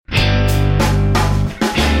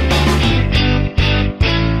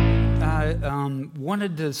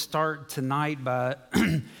Wanted to start tonight by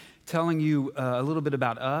telling you a little bit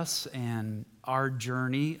about us and our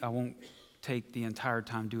journey. I won't take the entire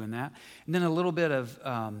time doing that. And then a little bit of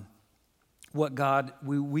what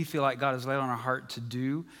we feel like God has laid on our heart to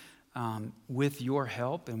do with your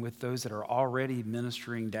help and with those that are already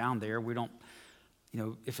ministering down there. We don't,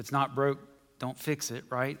 if it's not broke, don't fix it,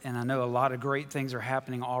 right? And I know a lot of great things are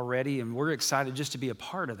happening already, and we're excited just to be a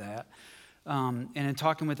part of that. And in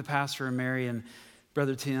talking with the pastor and Mary and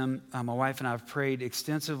Brother Tim, my wife and I have prayed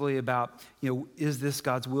extensively about, is this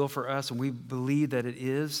God's will for us? And we believe that it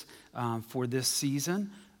is for this season.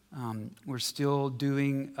 We're still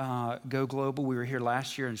doing Go Global. We were here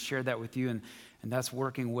last year and shared that with you, and that's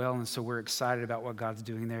working well. And so we're excited about what God's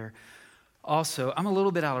doing there. Also, I'm a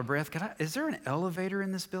little bit out of breath. Is there an elevator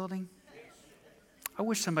in this building? I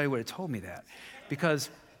wish somebody would have told me that, because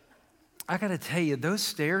I got to tell you, those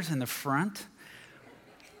stairs in the front,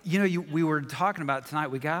 we were talking about it tonight.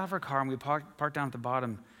 We got out of our car and we parked down at the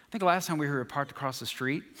bottom. I think the last time we were parked across the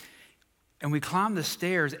street, and we climbed the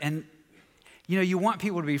stairs. And, you want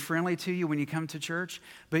people to be friendly to you when you come to church,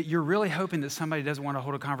 but you're really hoping that somebody doesn't want to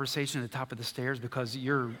hold a conversation at the top of the stairs because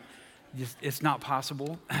it's not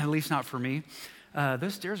possible, at least not for me.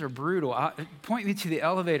 Those stairs are brutal. Point me to the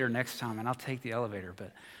elevator next time, and I'll take the elevator.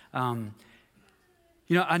 But,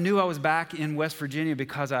 I knew I was back in West Virginia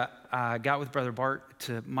because I got with Brother Bart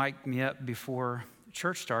to mic me up before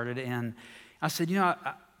church started. And I said,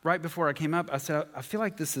 right before I came up, I said, I feel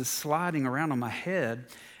like this is sliding around on my head.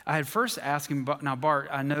 I had first asked him, now, Bart,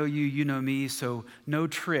 I know you, you know me, so no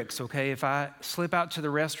tricks, okay? If I slip out to the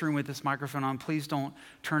restroom with this microphone on, please don't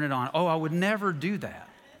turn it on. Oh, I would never do that.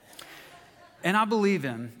 And I believe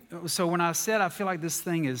him. So when I said I feel like this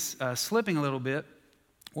thing is slipping a little bit,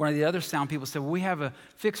 one of the other sound people said, well, we have a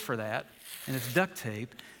fix for that, and it's duct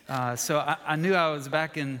tape. So I knew I was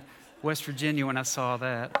back in West Virginia when I saw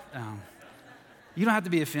that. You don't have to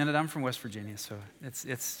be offended. I'm from West Virginia, so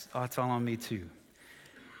it's all on me too.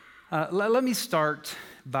 Let me start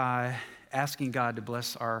by asking God to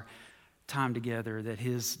bless our time together, that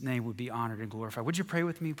his name would be honored and glorified. Would you pray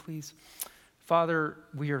with me, please? Father,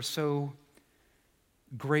 we are so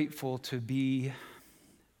grateful to be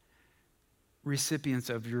recipients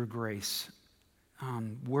of your grace.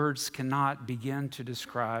 Words cannot begin to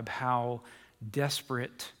describe how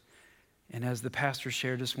desperate, and as the pastor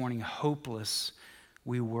shared this morning, hopeless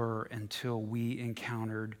we were until we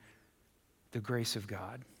encountered the grace of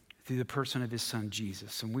God through the person of his son,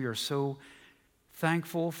 Jesus. And we are so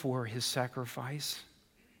thankful for his sacrifice.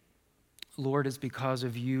 Lord, it's because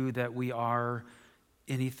of you that we are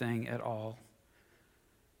anything at all.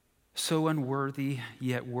 So unworthy,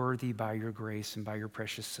 yet worthy by your grace and by your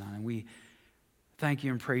precious Son. And we thank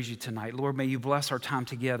you and praise you tonight. Lord, may you bless our time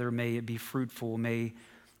together. May it be fruitful. May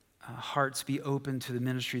hearts be open to the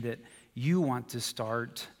ministry that you want to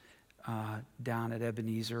start down at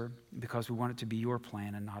Ebenezer, because we want it to be your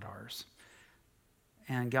plan and not ours.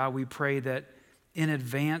 And God, we pray that in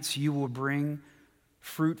advance you will bring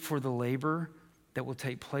fruit for the labor that will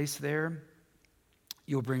take place there.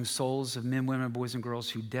 You'll bring souls of men, women, boys, and girls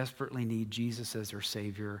who desperately need Jesus as their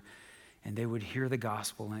Savior, and they would hear the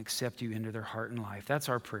gospel and accept you into their heart and life. That's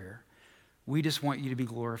our prayer. We just want you to be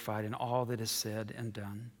glorified in all that is said and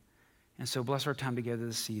done. And so bless our time together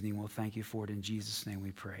this evening. We'll thank you for it. In Jesus' name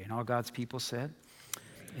we pray. And all God's people said,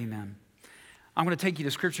 Amen. I'm going to take you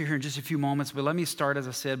to Scripture here in just a few moments, but let me start, as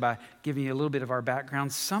I said, by giving you a little bit of our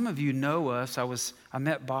background. Some of you know us. I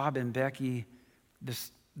met Bob and Becky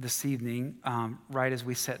this evening, right as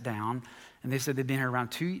we sat down, and they said they'd been here around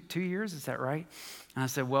two years. Is that right? And I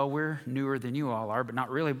said, well, we're newer than you all are, but not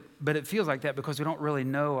really. But it feels like that because we don't really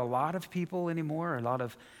know a lot of people anymore. A lot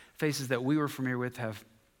of faces that we were familiar with have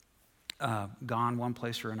gone one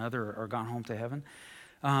place or another or gone home to heaven.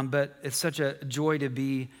 But it's such a joy to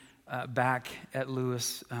be back at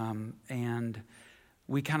Lewis, and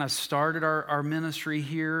we kind of started our ministry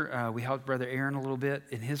here. We helped Brother Aaron a little bit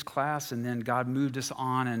in his class, and then God moved us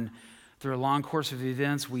on, and through a long course of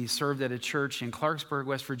events, we served at a church in Clarksburg,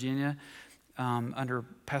 West Virginia, under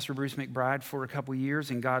Pastor Bruce McBride for a couple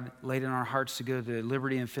years, and God laid in our hearts to go to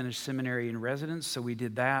Liberty and finish seminary in residence, so we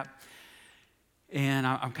did that. And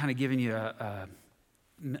I'm kind of giving you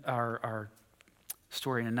our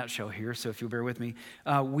story in a nutshell here, so if you'll bear with me.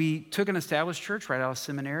 We took an established church right out of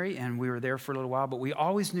seminary, and we were there for a little while, but we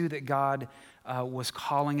always knew that God was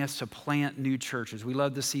calling us to plant new churches. We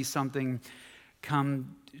love to see something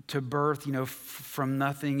come to birth, from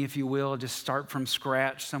nothing, if you will, just start from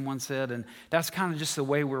scratch, someone said. And that's kind of just the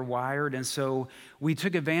way we're wired. And so we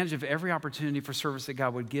took advantage of every opportunity for service that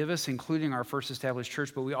God would give us, including our first established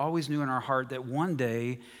church. But we always knew in our heart that one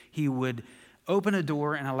day he would open a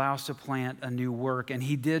door and allow us to plant a new work. And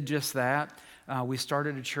he did just that. We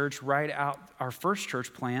started a church right out, our first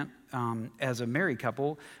church plant as a married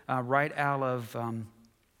couple, right out of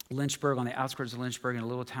Lynchburg, on the outskirts of Lynchburg, in a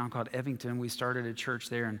little town called Evington. We started a church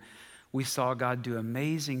there, and we saw God do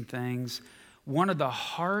amazing things. One of the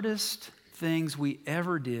hardest things we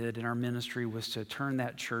ever did in our ministry was to turn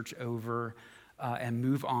that church over and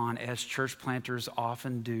move on, as church planters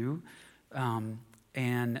often do,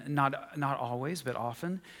 and not always, but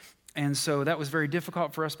often. And so that was very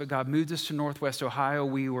difficult for us, but God moved us to Northwest Ohio.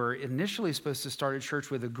 We were initially supposed to start a church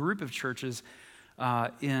with a group of churches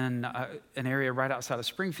in an area right outside of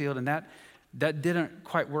Springfield, and that didn't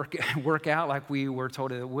quite work out like we were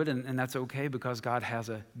told it would, and that's okay, because God has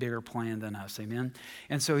a bigger plan than us, amen?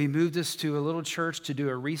 And so he moved us to a little church to do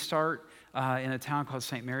a restart in a town called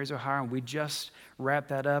St. Mary's, Ohio, and we just wrapped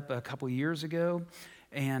that up a couple years ago.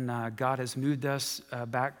 And God has moved us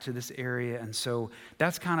back to this area. And so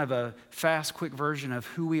that's kind of a fast, quick version of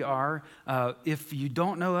who we are. If you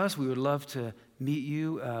don't know us, we would love to meet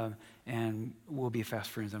you, and we'll be fast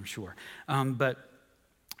friends, I'm sure. But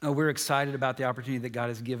we're excited about the opportunity that God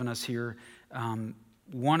has given us here.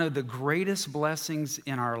 One of the greatest blessings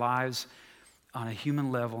in our lives on a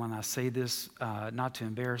human level, and I say this not to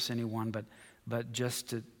embarrass anyone, but just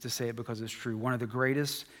to say it because it's true. One of the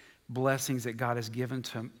greatest blessings that God has given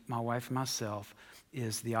to my wife and myself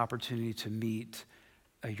is the opportunity to meet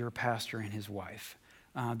your pastor and his wife.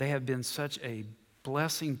 They have been such a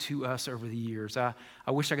blessing to us over the years. I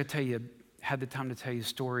wish I could had the time to tell you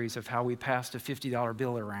stories of how we passed a $50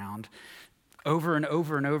 bill around over and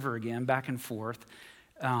over and over again, back and forth.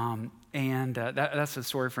 That's a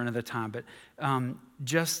story for another time. But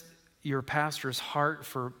just your pastor's heart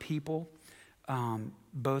for people,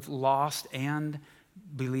 both lost and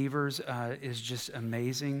believers, is just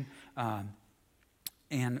amazing.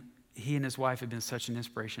 And he and his wife have been such an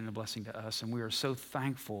inspiration and a blessing to us, and we are so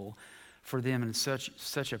thankful for them, and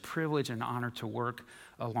such a privilege and honor to work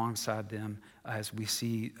alongside them as we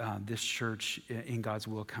see this church in God's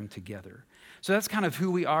will come together. So that's kind of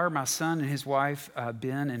who we are. My son and his wife,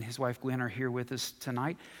 Ben, and his wife, Gwen, are here with us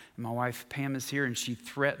tonight. And my wife, Pam, is here, and she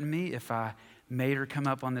threatened me if I made her come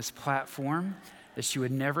up on this platform that she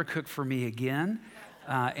would never cook for me again.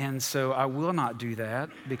 And so I will not do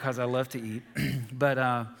that because I love to eat. But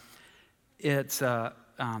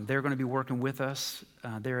they're going to be working with us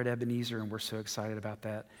there at Ebenezer, and we're so excited about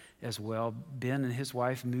that as well. Ben and his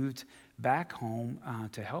wife moved back home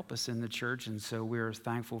to help us in the church, and so we're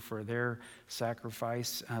thankful for their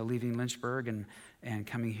sacrifice, leaving Lynchburg and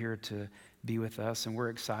coming here to be with us, and we're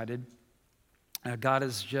excited. God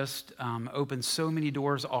has just opened so many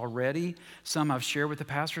doors already. Some I've shared with the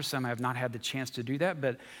pastor, some I have not had the chance to do that,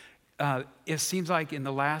 but it seems like in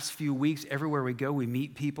the last few weeks, everywhere we go, we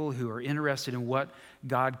meet people who are interested in what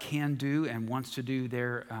God can do and wants to do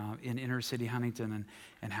there in inner city Huntington,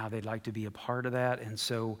 and how they'd like to be a part of that. And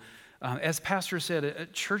so, as Pastor said, a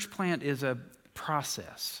church plant is a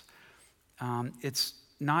process. It's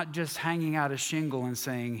not just hanging out a shingle and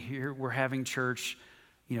saying, here, we're having church,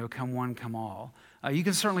 come one, come all. You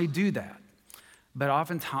can certainly do that. But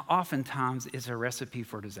oftentimes it's a recipe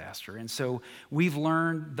for disaster. And so we've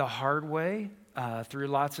learned the hard way through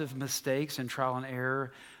lots of mistakes and trial and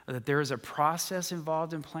error that there is a process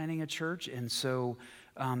involved in planning a church. And so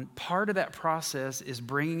part of that process is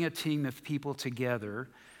bringing a team of people together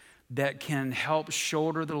that can help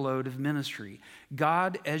shoulder the load of ministry.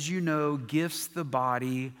 God, as you know, gifts the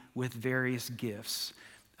body with various gifts.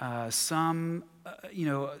 Some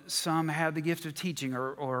have the gift of teaching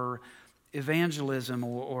or evangelism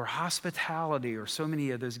or hospitality, or so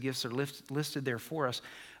many of those gifts are listed there for us.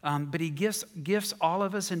 But he gifts all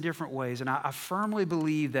of us in different ways. And I firmly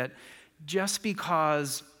believe that just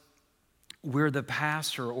because we're the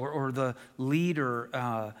pastor or the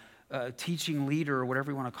leader, teaching leader, or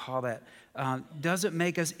whatever you want to call that, doesn't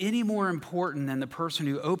make us any more important than the person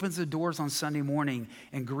who opens the doors on Sunday morning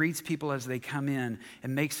and greets people as they come in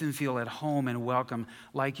and makes them feel at home and welcome,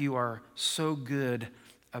 like you are so good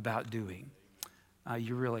about doing.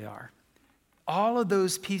 You really are. All of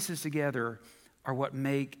those pieces together are what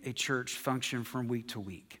make a church function from week to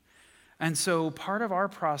week. And so part of our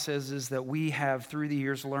process is that we have, through the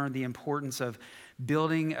years, learned the importance of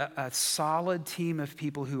building a solid team of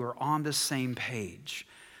people who are on the same page.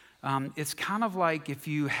 It's kind of like if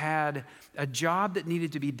you had a job that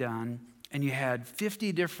needed to be done and you had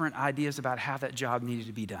 50 different ideas about how that job needed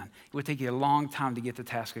to be done. It would take you a long time to get the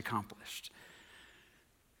task accomplished.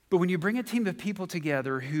 But when you bring a team of people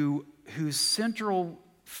together whose central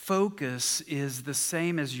focus is the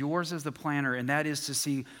same as yours as the planner, and that is to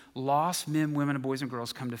see lost men, women, and boys and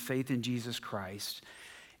girls come to faith in Jesus Christ,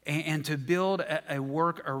 and to build a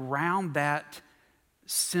work around that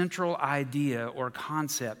central idea or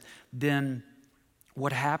concept, then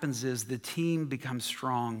what happens is the team becomes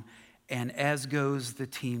strong, and as goes the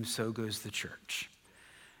team, so goes the church.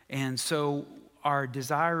 And so our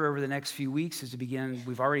desire over the next few weeks is to begin.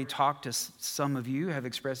 We've already talked to some of you, have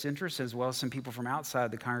expressed interest, as well as some people from outside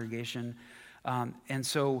the congregation. And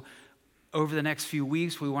so over the next few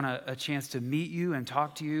weeks, we want a chance to meet you and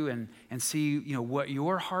talk to you and see, what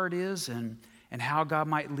your heart is and how God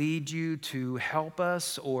might lead you to help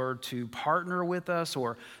us or to partner with us,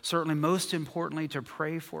 or certainly most importantly, to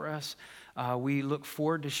pray for us. We look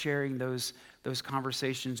forward to sharing those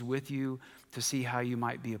conversations with you to see how you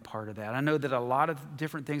might be a part of that. I know that a lot of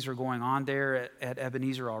different things are going on there at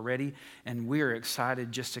Ebenezer already, and we're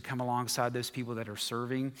excited just to come alongside those people that are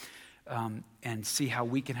serving and see how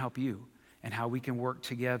we can help you and how we can work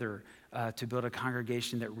together to build a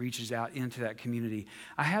congregation that reaches out into that community.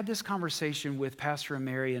 I had this conversation with Pastor and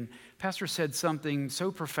Mary, and Pastor said something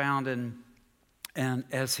so profound, and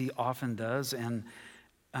as he often does, and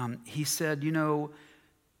he said,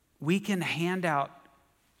 we can hand out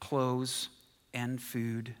clothes and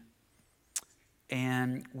food,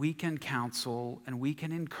 and we can counsel, and we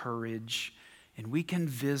can encourage, and we can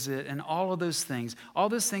visit, and all those things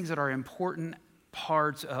that are important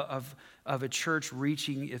parts of a church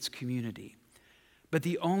reaching its community. But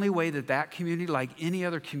the only way that community, like any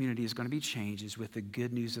other community, is going to be changed is with the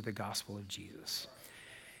good news of the gospel of Jesus.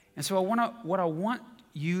 And so what I want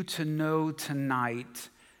you to know tonight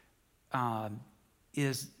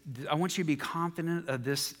is I want you to be confident of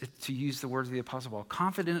this, to use the words of the Apostle Paul,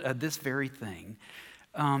 confident of this very thing,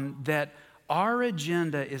 that our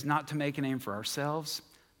agenda is not to make a name for ourselves,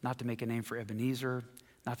 not to make a name for Ebenezer,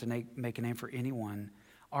 not to make a name for anyone.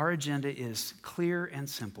 Our agenda is clear and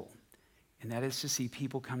simple, and that is to see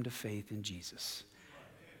people come to faith in Jesus.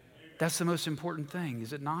 That's the most important thing,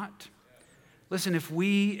 is it not? Listen, if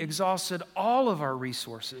we exhausted all of our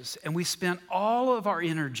resources and we spent all of our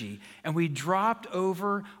energy and we dropped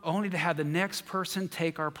over only to have the next person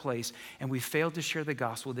take our place and we failed to share the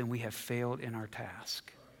gospel, then we have failed in our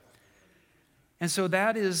task. And so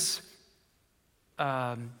that is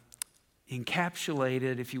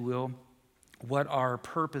encapsulated, if you will, what our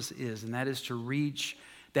purpose is, and that is to reach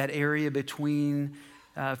that area between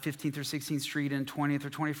 15th or 16th Street and 20th or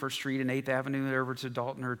 21st Street and 8th Avenue and over to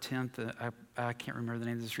Dalton or 10th. I can't remember the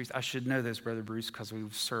name of the streets. I should know those, Brother Bruce, because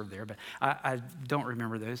we've served there, but I don't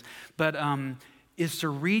remember those. But is to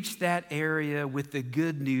reach that area with the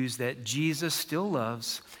good news that Jesus still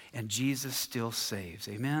loves and Jesus still saves.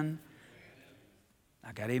 Amen?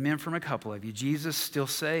 I got amen from a couple of you. Jesus still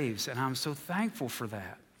saves, and I'm so thankful for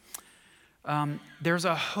that. There's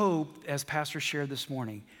a hope, as Pastor shared this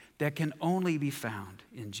morning, that can only be found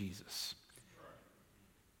in Jesus.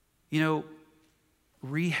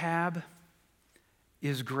 Rehab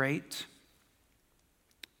is great,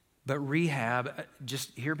 but rehab,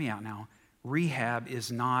 just hear me out now, rehab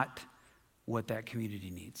is not what that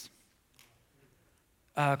community needs.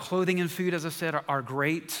 Clothing and food, as I said, are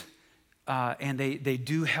great, and they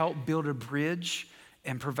do help build a bridge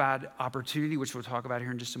and provide opportunity, which we'll talk about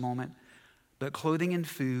here in just a moment. But clothing and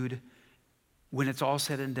food, when it's all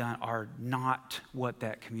said and done, are not what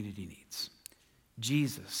that community needs.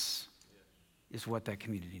 Jesus is what that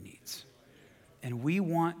community needs. And we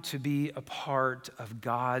want to be a part of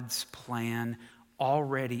God's plan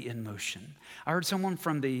already in motion. I heard someone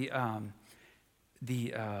from the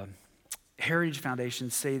Heritage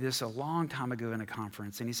Foundation say this a long time ago in a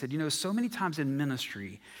conference, and he said, so many times in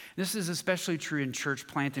ministry, this is especially true in church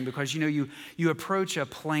planting, because you approach a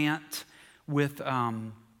plant with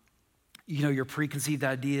your preconceived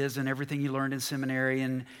ideas and everything you learned in seminary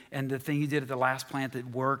and the thing you did at the last plant that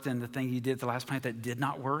worked and the thing you did at the last plant that did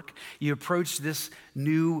not work. You approach this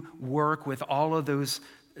new work with all of those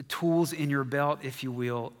tools in your belt, if you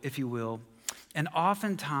will. And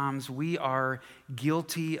oftentimes we are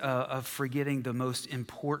guilty of forgetting the most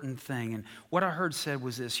important thing. And what I heard said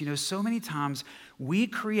was this, so many times we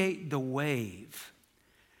create the wave.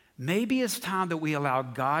 Maybe it's time that we allow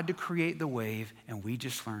God to create the wave and we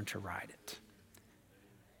just learn to ride it.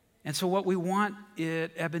 And so what we want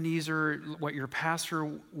at Ebenezer, what your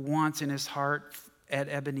pastor wants in his heart at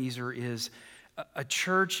Ebenezer is a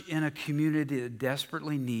church in a community that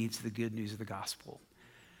desperately needs the good news of the gospel.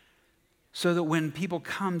 So that when people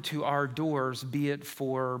come to our doors, be it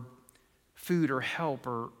for food or help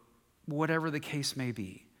or whatever the case may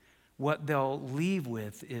be, what they'll leave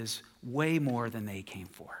with is way more than they came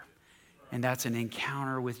for. And that's an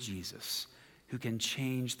encounter with Jesus who can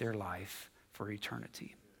change their life for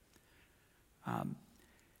eternity.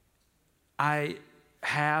 I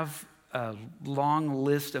have a long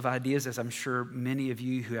list of ideas, as I'm sure many of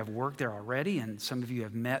you who have worked there already and some of you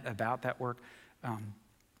have met about that work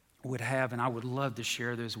would have, and I would love to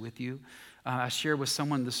share those with you. I shared with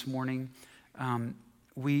someone this morning.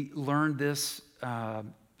 We learned this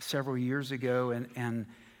several years ago, and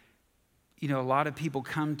you know, a lot of people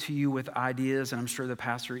come to you with ideas, and I'm sure the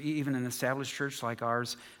pastor, even an established church like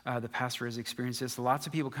ours, the pastor has experienced this. Lots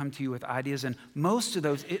of people come to you with ideas, and most of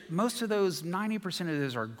those, 90% of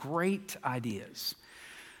those are great ideas.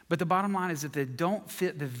 But the bottom line is that they don't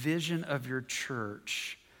fit the vision of your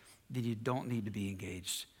church, then you don't need to be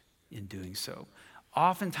engaged in doing so.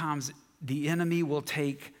 Oftentimes, the enemy will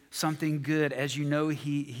take something good, as you know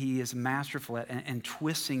he is masterful at, and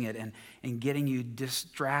twisting it and getting you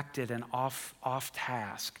distracted and off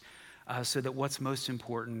task so that what's most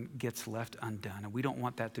important gets left undone. And we don't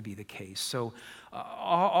want that to be the case. So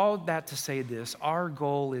all that to say this, our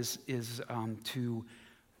goal is to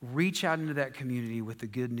reach out into that community with the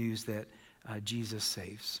good news that Jesus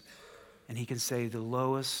saves. And he can save the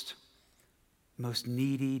lowest, most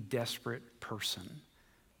needy, desperate person.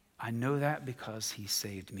 I know that because he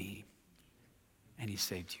saved me, and he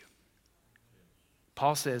saved you.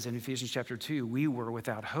 Paul says in Ephesians chapter 2, we were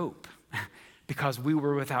without hope because we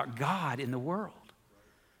were without God in the world.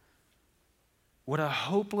 What a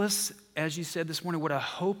hopeless, as you said this morning, what a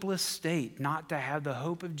hopeless state not to have the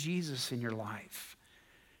hope of Jesus in your life.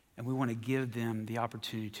 And we want to give them the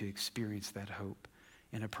opportunity to experience that hope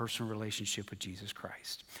in a personal relationship with Jesus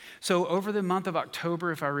Christ. So over the month of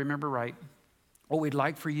October, if I remember right, what we'd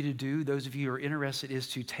like for you to do, those of you who are interested, is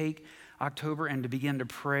to take October and to begin to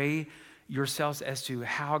pray yourselves as to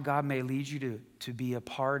how God may lead you to be a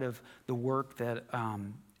part of the work that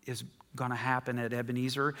is going to happen at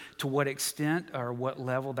Ebenezer, to what extent or what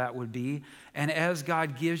level that would be. And as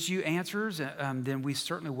God gives you answers, then we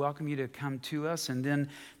certainly welcome you to come to us. And then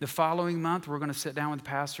the following month, we're going to sit down with the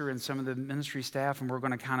pastor and some of the ministry staff, and we're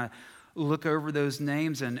going to kind of look over those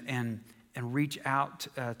names and reach out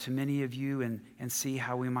to many of you and see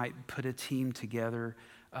how we might put a team together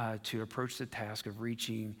to approach the task of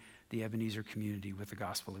reaching the Ebenezer community with the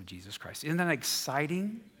gospel of Jesus Christ. Isn't that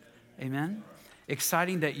exciting? Amen?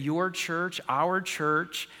 Exciting that your church, our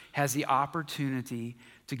church, has the opportunity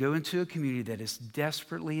to go into a community that is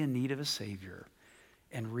desperately in need of a Savior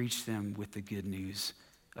and reach them with the good news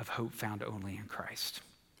of hope found only in Christ.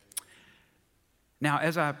 Now,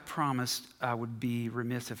 as I promised, I would be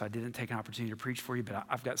remiss if I didn't take an opportunity to preach for you, but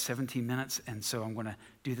I've got 17 minutes, and so I'm going to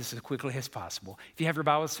do this as quickly as possible. If you have your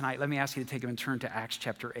Bibles tonight, let me ask you to take them and turn to Acts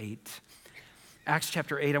chapter 8. Acts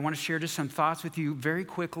chapter 8, I want to share just some thoughts with you very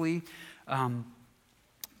quickly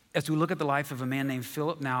as we look at the life of a man named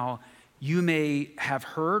Philip. Now, you may have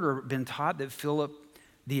heard or been taught that Philip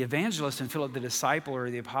the evangelist and Philip the disciple or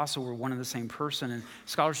the apostle were one and the same person, and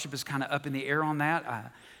scholarship is kind of up in the air on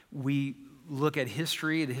that. We look at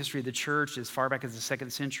history, the history of the church as far back as the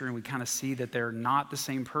 2nd century, and we kind of see that they're not the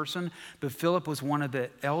same person. But Philip was one of the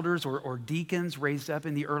elders or deacons raised up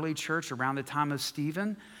in the early church around the time of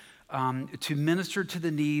Stephen to minister to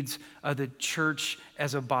the needs of the church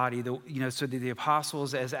as a body, so that the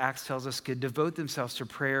apostles, as Acts tells us, could devote themselves to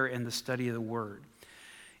prayer and the study of the word.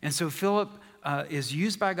 And so Philip is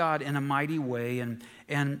used by God in a mighty way.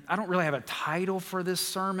 And I don't really have a title for this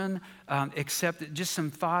sermon, except just some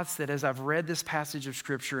thoughts that as I've read this passage of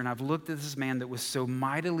Scripture and I've looked at this man that was so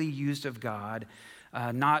mightily used of God,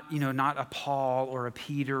 not a Paul or a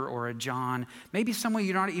Peter or a John, maybe someone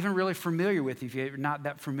you're not even really familiar with if you're not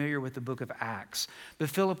that familiar with the book of Acts. But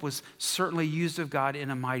Philip was certainly used of God in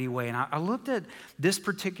a mighty way. And I looked at this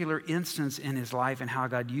particular instance in his life and how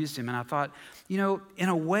God used him. And I thought, in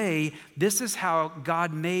a way, this is how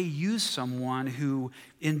God may use someone who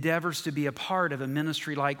endeavors to be a part of a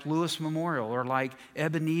ministry like Lewis Memorial or like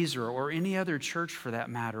Ebenezer or any other church for that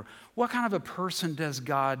matter. What kind of a person does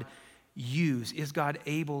God use? Is God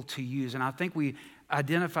able to use? And I think we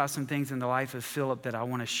identify some things in the life of Philip that I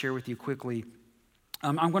want to share with you quickly.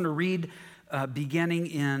 I'm going to read beginning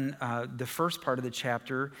in the first part of the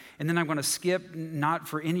chapter, and then I'm going to skip, not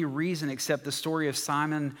for any reason except the story of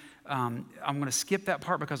Simon. I'm going to skip that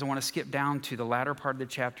part because I want to skip down to the latter part of the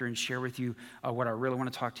chapter and share with you what I really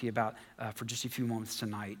want to talk to you about for just a few moments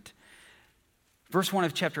tonight. Verse 1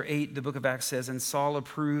 of chapter 8, the book of Acts says, "And Saul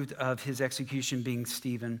approved of his execution, being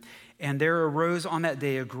Stephen. And there arose on that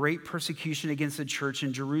day a great persecution against the church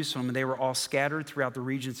in Jerusalem, and they were all scattered throughout the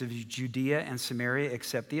regions of Judea and Samaria,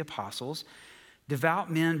 except the apostles.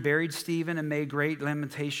 Devout men buried Stephen and made great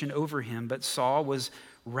lamentation over him, but Saul was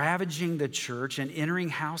ravaging the church and entering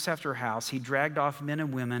house after house, he dragged off men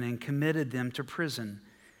and women and committed them to prison.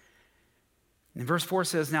 And verse 4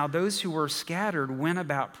 says, now those who were scattered went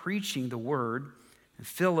about preaching the word, and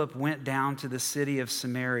Philip went down to the city of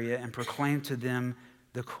Samaria and proclaimed to them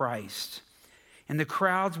the Christ. And the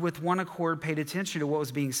crowds with one accord paid attention to what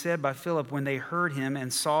was being said by Philip when they heard him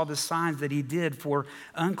and saw the signs that he did. For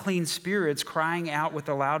unclean spirits, crying out with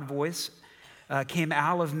a loud voice, came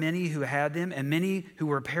out of many who had them, and many who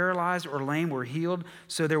were paralyzed or lame were healed.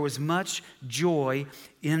 So there was much joy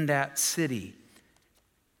in that city.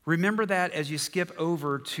 Remember that as you skip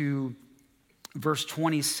over to verse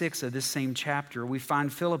 26 of this same chapter, we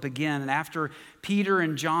find Philip again. And after Peter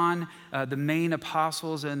and John, the main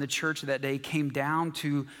apostles in the church of that day, came down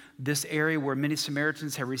to this area where many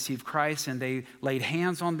Samaritans had received Christ, and they laid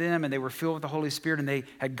hands on them, and they were filled with the Holy Spirit, and they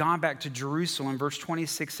had gone back to Jerusalem. Verse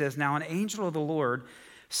 26 says, now an angel of the Lord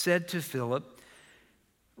said to Philip,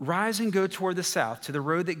 rise and go toward the south, to the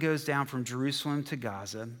road that goes down from Jerusalem to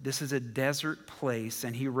Gaza. This is a desert place.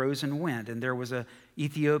 And he rose and went. And there was an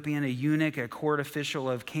Ethiopian, a eunuch, a court official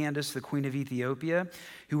of Candace, the queen of Ethiopia,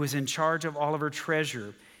 who was in charge of all of her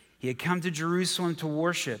treasure. He had come to Jerusalem to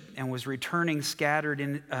worship and was returning seated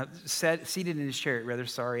in his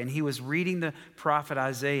chariot, and he was reading the prophet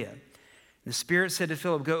Isaiah. The Spirit said to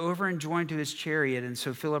Philip, go over and join to his chariot. And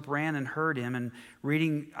so Philip ran and heard him, and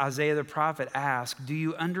reading Isaiah the prophet asked, do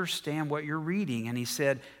you understand what you're reading? And he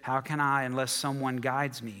said, how can I unless someone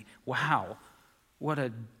guides me? Wow, what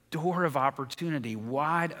a door of opportunity,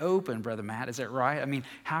 wide open, Brother Matt, is that right? I mean,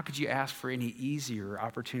 how could you ask for any easier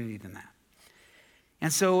opportunity than that?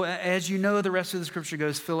 And so as you know, the rest of the scripture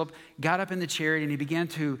goes, Philip got up in the chariot and he began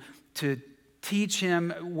to teach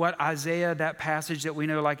him what Isaiah, that passage that we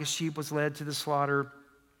know, like a sheep was led to the slaughter,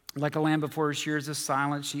 like a lamb before her shears is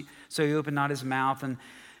silent, so he opened not his mouth. And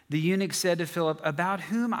the eunuch said to Philip, about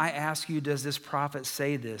whom, I ask you, does this prophet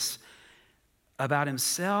say this? About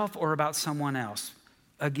himself or about someone else?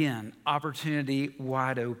 Again, opportunity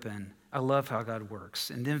wide open. I love how God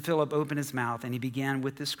works. And then Philip opened his mouth and he began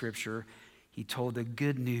with the scripture. He told the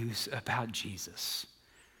good news about Jesus.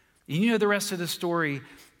 And you know the rest of the story.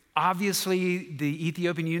 Obviously, the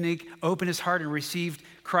Ethiopian eunuch opened his heart and received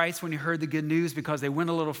Christ when he heard the good news, because they went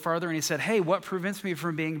a little further and he said, hey, what prevents me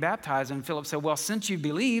from being baptized? And Philip said, well, since you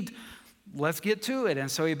believed, let's get to it.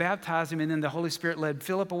 And so he baptized him, and then the Holy Spirit led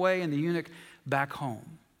Philip away and the eunuch back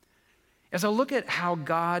home. As I look at how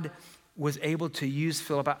God was able to use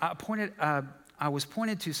Philip, I was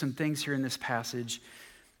pointed to some things here in this passage.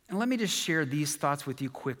 And let me just share these thoughts with you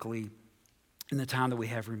quickly in the time that we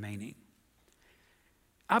have remaining.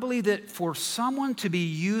 I believe that for someone to be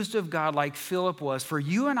used of God like Philip was, for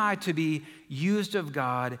you and I to be used of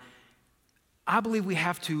God, I believe we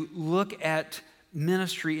have to look at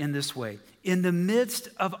ministry in this way. In the midst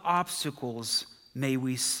of obstacles, may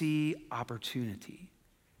we see opportunity.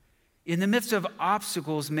 In the midst of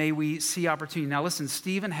obstacles, may we see opportunity. Now listen,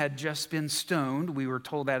 Stephen had just been stoned. We were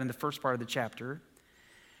told that in the first part of the chapter.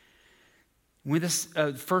 When this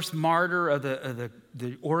first martyr of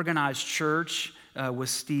the organized church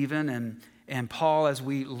was Stephen, and Paul, as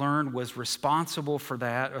we learned, was responsible for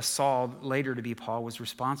that. Saul, later to be Paul, was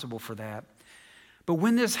responsible for that. But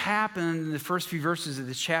when this happened, in the first few verses of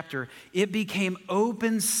this chapter, it became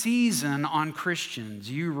open season on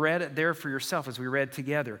Christians. You read it there for yourself as we read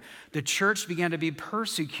together. The church began to be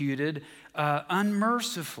persecuted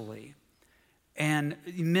unmercifully. And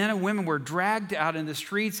men and women were dragged out in the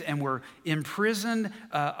streets and were imprisoned,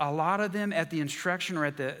 a lot of them at the instruction or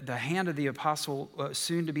at the hand of the apostle,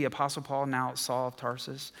 soon to be Apostle Paul, now Saul of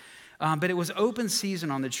Tarsus. But it was open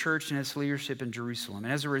season on the church and its leadership in Jerusalem.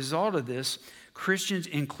 And as a result of this, Christians,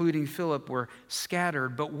 including Philip, were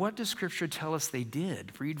scattered. But what does Scripture tell us they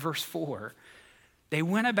did? Read verse 4. They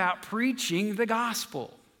went about preaching the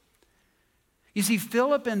gospel. You see,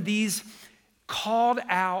 Philip and these called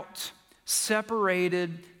out,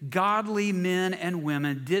 separated, godly men and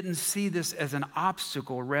women didn't see this as an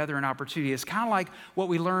obstacle, rather an opportunity. It's kind of like what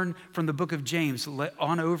we learn from the book of James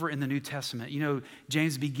on over in the New Testament. You know,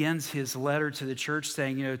 James begins his letter to the church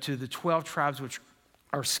saying, you know, to the 12 tribes which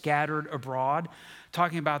are scattered abroad,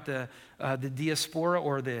 talking about the diaspora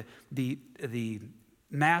or the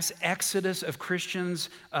mass exodus of Christians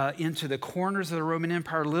into the corners of the Roman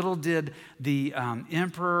Empire. Little did the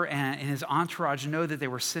emperor and his entourage know that they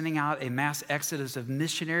were sending out a mass exodus of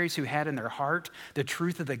missionaries who had in their heart the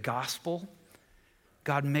truth of the gospel.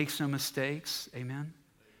 God makes no mistakes. Amen.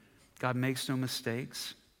 God makes no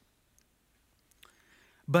mistakes.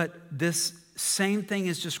 But this same thing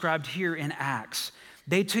is described here in Acts.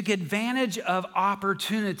 They took advantage of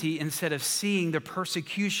opportunity instead of seeing the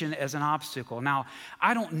persecution as an obstacle. Now,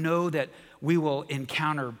 I don't know that we will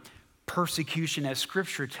encounter persecution as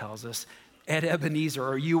Scripture tells us at Ebenezer,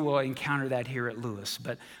 or you will encounter that here at Lewis.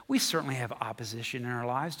 But we certainly have opposition in our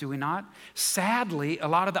lives, do we not? Sadly, a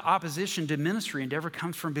lot of the opposition to ministry endeavor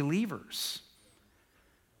comes from believers.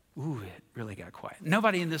 Ooh, it really got quiet.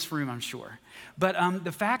 Nobody in this room, I'm sure. But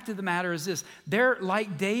the fact of the matter is this. They're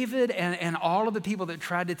like David and all of the people that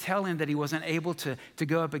tried to tell him that he wasn't able to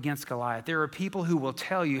go up against Goliath. There are people who will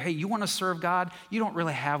tell you, hey, you want to serve God? You don't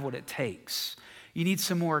really have what it takes. You need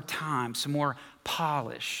some more time, some more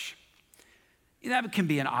polish. That can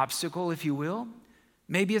be an obstacle, if you will.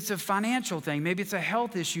 Maybe it's a financial thing. Maybe it's a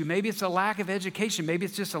health issue. Maybe it's a lack of education. Maybe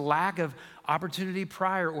it's just a lack of opportunity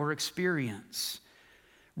prior or experience.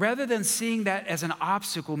 Rather than seeing that as an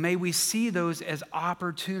obstacle, may we see those as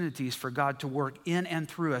opportunities for God to work in and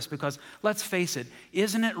through us. Because let's face it,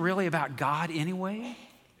 isn't it really about God anyway?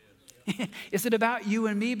 Is it about you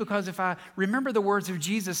and me? Because if I remember the words of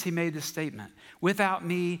Jesus, he made this statement: without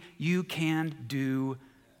me, you can do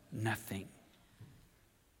nothing.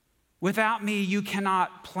 Without me, you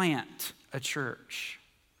cannot plant a church.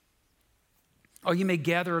 Or you may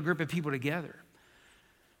gather a group of people together.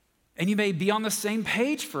 And you may be on the same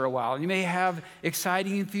page for a while. You may have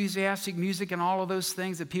exciting, enthusiastic music and all of those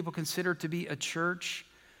things that people consider to be a church.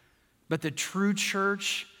 But the true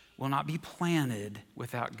church will not be planted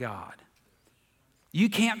without God. You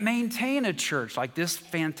can't maintain a church like this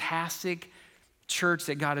fantastic church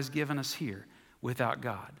that God has given us here without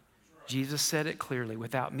God. Jesus said it clearly: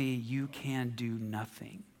 without me, you can do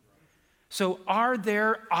nothing. So are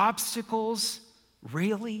there obstacles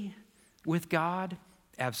really with God?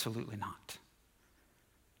 Absolutely not.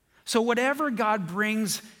 So whatever God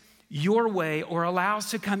brings your way or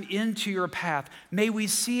allows to come into your path, may we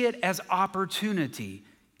see it as opportunity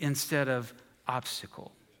instead of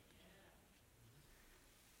obstacle.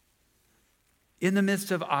 In the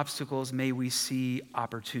midst of obstacles, may we see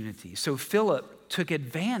opportunity. So Philip took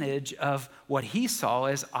advantage of what he saw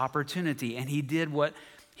as opportunity, and he did what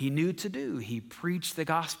he knew to do. He preached the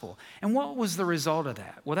gospel. And what was the result of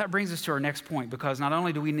that? Well, that brings us to our next point, because not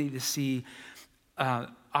only do we need to see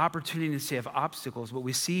opportunity instead of obstacles, but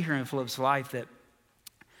we see here in Philip's life that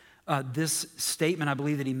this statement, I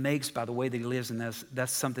believe, that he makes by the way that he lives, and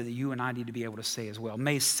that's something that you and I need to be able to say as well.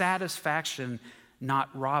 May satisfaction not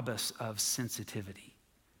rob us of sensitivity.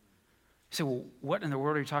 You say, well, what in the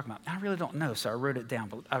world are you talking about? I really don't know, so I wrote it down,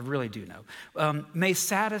 but I really do know. May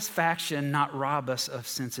satisfaction not rob us of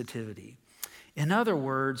sensitivity. In other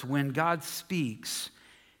words, when God speaks,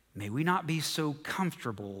 may we not be so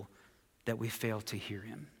comfortable that we fail to hear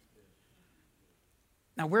him.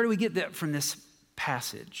 Now, where do we get that from this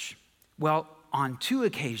passage? Well, on 2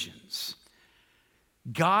 occasions,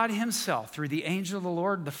 God himself, through the angel of the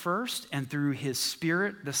Lord the first, and through his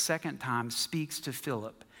Spirit the second time, speaks to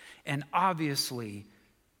Philip. And obviously,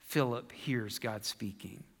 Philip hears God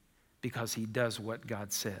speaking because he does what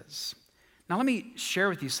God says. Now, let me share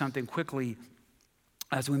with you something quickly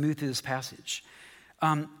as we move through this passage.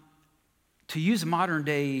 To use a modern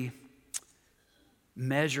day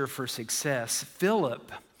measure for success,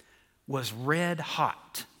 Philip was red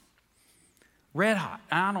hot. Red hot.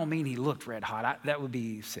 I don't mean he looked red hot. That would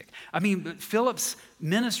be sick. I mean, Philip's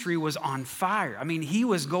ministry was on fire. I mean, he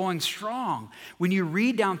was going strong. When you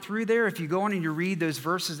read down through there, if you go on and you read those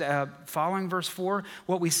verses following verse 4,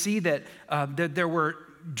 what we see that there were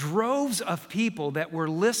droves of people that were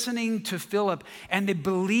listening to Philip, and they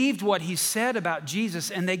believed what he said about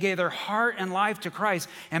Jesus, and they gave their heart and life to Christ,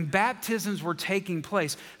 and baptisms were taking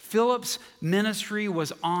place. Philip's ministry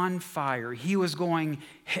was on fire. He was going,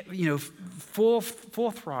 full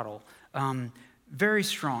throttle. Very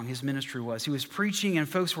strong, his ministry was. He was preaching, and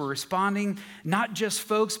folks were responding. Not just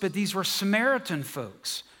folks, but these were Samaritan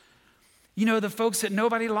folks. The folks that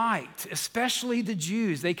nobody liked, especially the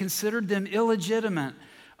Jews. They considered them illegitimate.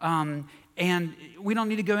 And we don't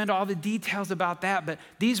need to go into all the details about that, but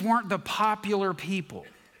these weren't the popular people.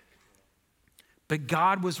 But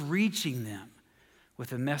God was reaching them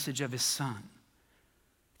with a message of his son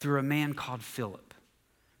through a man called Philip.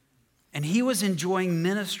 And he was enjoying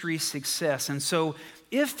ministry success. And so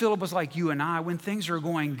if Philip was like you and I, when things are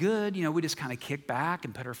going good, we just kind of kick back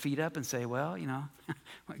and put our feet up and say, well,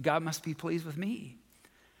 God must be pleased with me.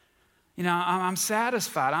 I'm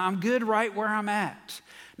satisfied. I'm good right where I'm at.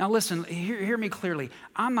 Now listen, hear me clearly.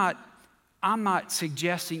 I'm not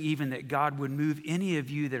suggesting even that God would move any of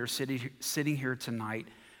you that are sitting here tonight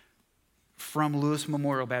from Lewis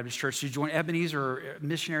Memorial Baptist Church to join Ebenezer or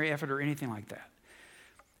missionary effort or anything like that.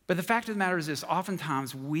 But the fact of the matter is this,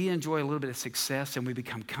 oftentimes we enjoy a little bit of success and we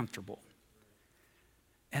become comfortable.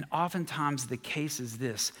 And oftentimes the case is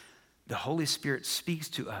this, the Holy Spirit speaks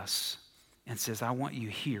to us and says, I want you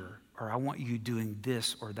here, or I want you doing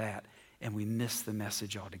this or that, and we miss the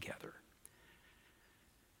message altogether.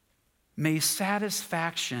 May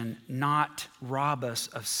satisfaction not rob us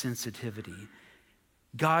of sensitivity.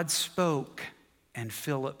 God spoke, and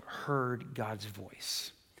Philip heard God's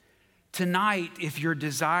voice. Tonight, if your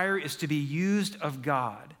desire is to be used of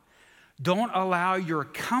God, don't allow your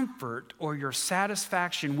comfort or your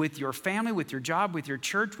satisfaction with your family, with your job, with your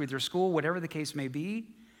church, with your school, whatever the case may be,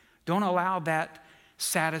 don't allow that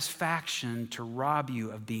satisfaction to rob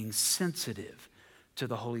you of being sensitive to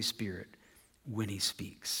the Holy Spirit when he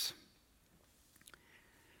speaks.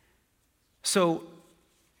 So,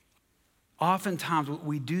 oftentimes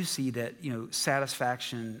we do see that,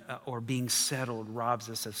 satisfaction or being settled robs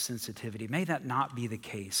us of sensitivity. May that not be the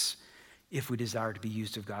case if we desire to be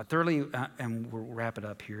used of God. Thirdly, and we'll wrap it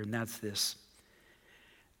up here, and that's this.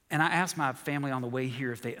 And I asked my family on the way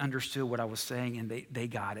here if they understood what I was saying, and they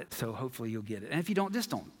got it, so hopefully you'll get it. And if you don't, just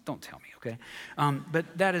don't tell me, okay?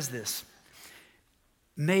 But that is this.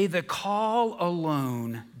 May the call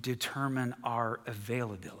alone determine our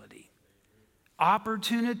availability.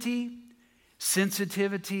 Opportunity,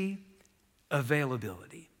 sensitivity,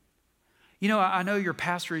 availability. I know your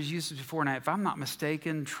pastor has used this before, and if I'm not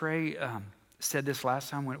mistaken, Trey said this last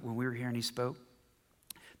time when we were here and he spoke,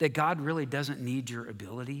 that God really doesn't need your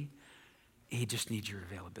ability, he just needs your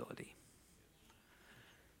availability.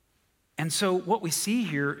 And so what we see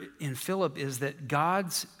here in Philip is that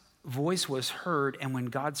God's voice was heard, and when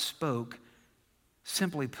God spoke,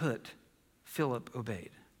 simply put, Philip obeyed.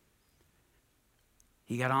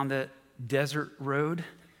 He got on the desert road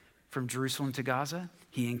from Jerusalem to Gaza.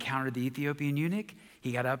 He encountered the Ethiopian eunuch.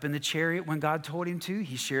 He got up in the chariot when God told him to.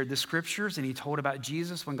 He shared the scriptures and he told about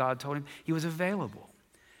Jesus when God told him. He was available.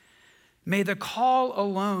 May the call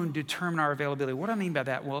alone determine our availability. What do I mean by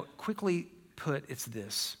that? Well, quickly put, it's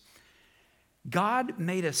this. God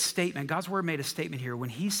made a statement, God's word made a statement here when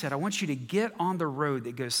he said, I want you to get on the road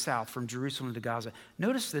that goes south from Jerusalem to Gaza.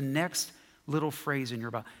 Notice the next little phrase in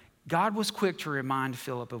your Bible. God was quick to remind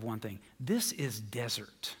Philip of one thing. This is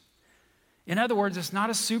desert. In other words, it's not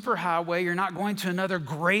a superhighway. You're not going to another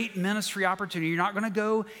great ministry opportunity. You're not going to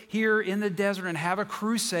go here in the desert and have a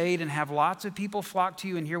crusade and have lots of people flock to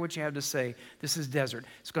you and hear what you have to say. This is desert.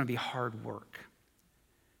 It's going to be hard work.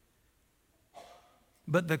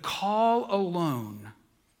 But the call alone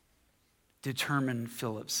determined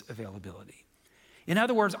Philip's availability. In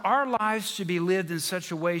other words, our lives should be lived in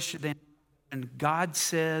such a way that when God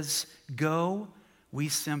says go, we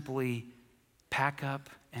simply pack up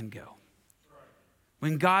and go.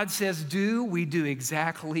 When God says do, we do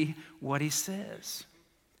exactly what he says.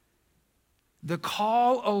 The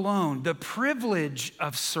call alone, the privilege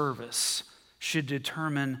of service should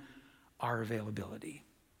determine our availability.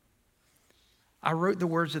 I wrote the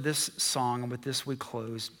words of this song, and with this we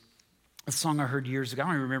close. A song I heard years ago. I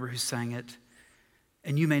don't even remember who sang it.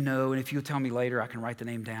 And you may know, and if you'll tell me later, I can write the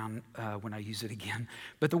name down when I use it again.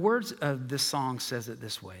 But the words of this song says it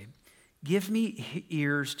this way. Give me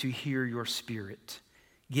ears to hear your spirit.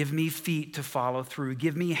 Give me feet to follow through.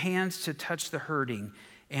 Give me hands to touch the hurting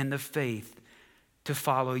and the faith to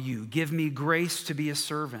follow you. Give me grace to be a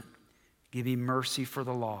servant. Give me mercy for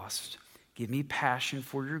the lost. Give me passion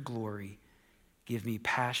for your glory. Give me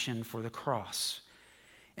passion for the cross.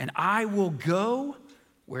 And I will go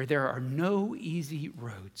where there are no easy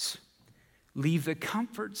roads. Leave the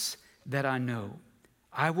comforts that I know.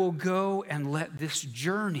 I will go and let this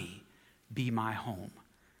journey be my home.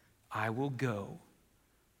 I will go.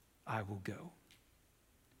 I will go.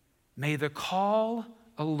 May the call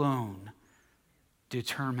alone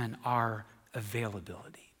determine our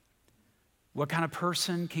availability. What kind of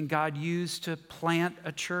person can God use to plant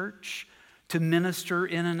a church, to minister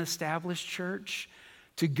in an established church,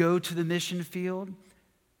 to go to the mission field?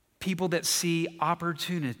 People that see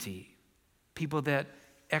opportunity, people that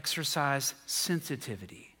exercise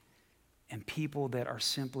sensitivity, and people that are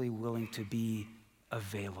simply willing to be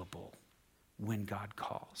available when God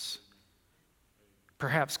calls.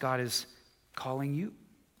 Perhaps God is calling you.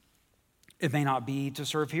 It may not be to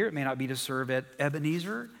serve here. It may not be to serve at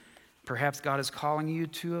Ebenezer. Perhaps God is calling you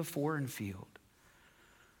to a foreign field.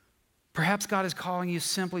 Perhaps God is calling you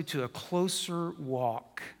simply to a closer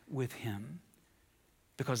walk with him,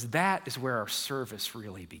 because that is where our service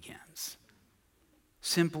really begins.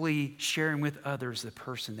 Simply sharing with others the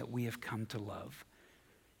person that we have come to love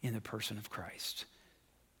in the person of Christ.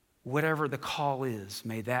 Whatever the call is,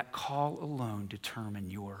 may that call alone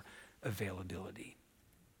determine your availability.